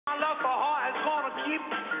keep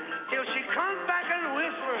till she comes back and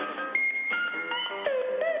whispers.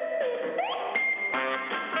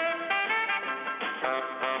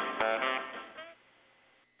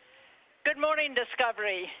 Good morning,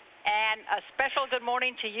 Discovery, and a special good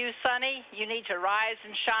morning to you, Sunny. You need to rise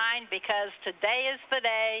and shine because today is the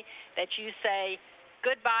day that you say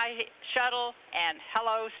goodbye, shuttle, and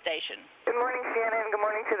hello, station. Good morning, Shannon. Good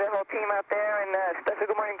morning to the whole team out there, and special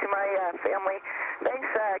good morning to my family. Thanks.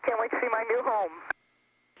 Can't wait to see my new home.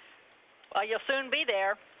 Well, you'll soon be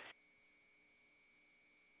there.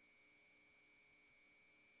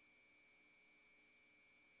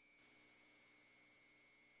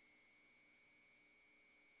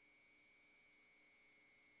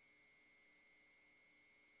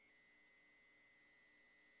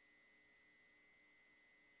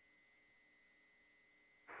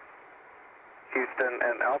 Houston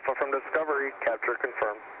and Alpha from Discovery, capture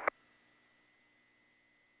confirmed.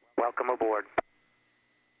 Welcome aboard.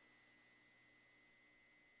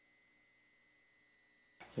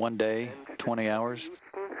 One day, 20 hours.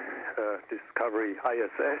 Discovery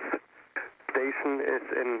ISS. Station is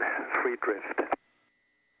in free drift.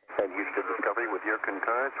 And Houston Discovery, with your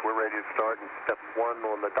concurrence, we're ready to start in step 1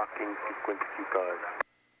 on the docking sequence cue card.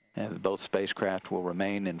 And both spacecraft will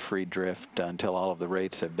remain in free drift until all of the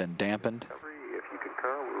rates have been dampened. If you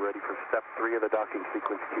concur, we're ready for step 3 of the docking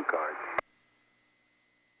sequence cue card.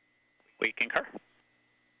 We concur.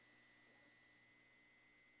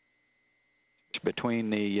 Between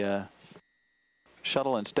the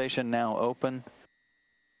shuttle and station now open.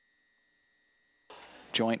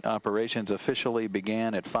 Joint operations officially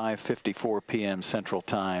began at 5:54 p.m. Central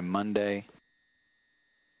Time, Monday,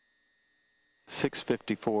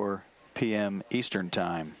 6:54 p.m. Eastern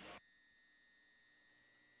Time.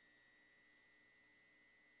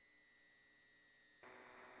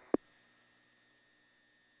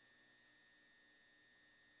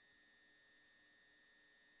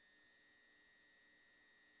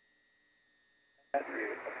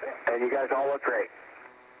 And you guys all look great.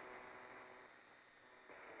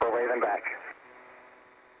 We're waving back.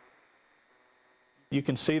 You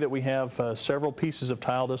can see that we have several pieces of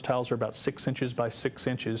tile. Those tiles are about 6 inches by 6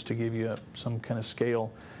 inches to give you some kind of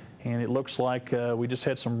scale. And it looks like we just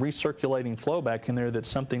had some recirculating flow back in there, that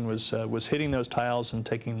something was hitting those tiles and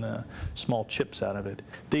taking the small chips out of it.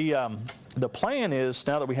 The plan is,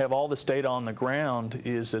 now that we have all this data on the ground,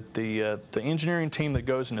 is that the engineering team that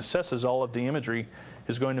goes and assesses all of the imagery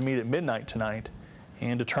is going to meet at midnight tonight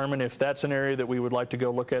and determine if that's an area that we would like to go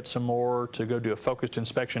look at some more, to go do a focused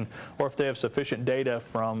inspection, or if they have sufficient data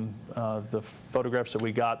from the photographs that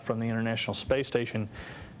we got from the International Space Station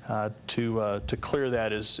to clear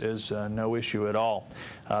that is no issue at all.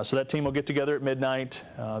 So that team will get together at midnight.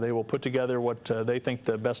 They will put together what they think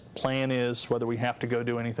the best plan is, whether we have to go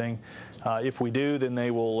do anything. If we do, then they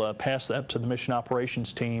will pass that to the mission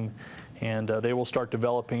operations team, and they will start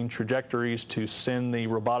developing trajectories to send the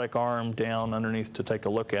robotic arm down underneath to take a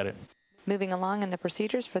look at it. Moving along in the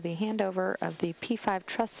procedures for the handover of the P5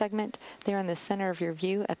 truss segment, there in the center of your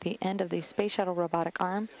view at the end of the Space Shuttle robotic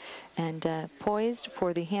arm, and poised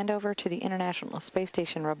for the handover to the International Space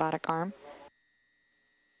Station robotic arm.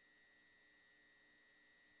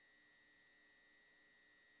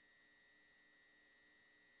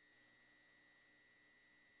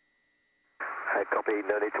 I copy,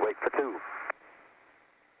 no need to wait for 2.